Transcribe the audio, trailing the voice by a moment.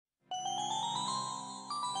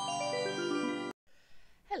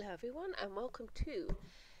everyone, and welcome to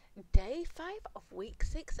day 5 of week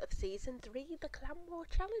 6 of season 3, the Clan War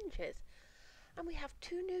challenges. And we have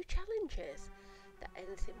 2 new challenges that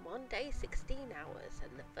ends in 1 day 16 hours,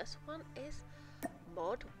 and the first one is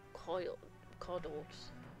mod coils,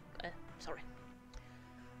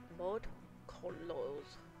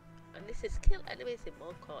 and this is kill enemies in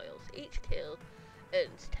mod coils. Each kill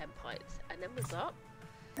earns 10 points. And then we've got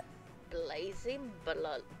blazing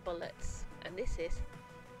bullets, and this is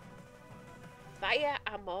fire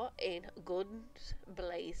ammo in guns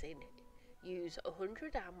blazing. Use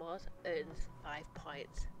 100 ammos, earns 5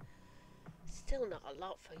 points. Still not a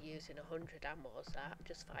lot for using 100 ammos, that,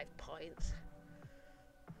 just 5 points.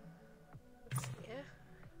 Yeah.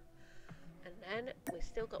 And then we've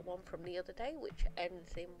still got one from the other day, which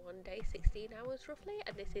ends in 1 day 16 hours roughly,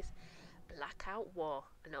 and this is Blackout War.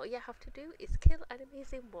 And all you have to do is kill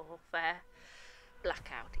enemies in warfare.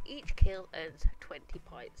 Blackout. Each kill earns 20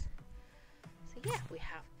 points. So yeah, we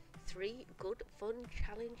have 3 good fun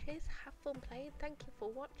challenges. Have fun playing. Thank you for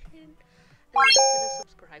watching. And liking and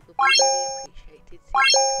subscribe would be really appreciated. See you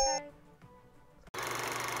next time.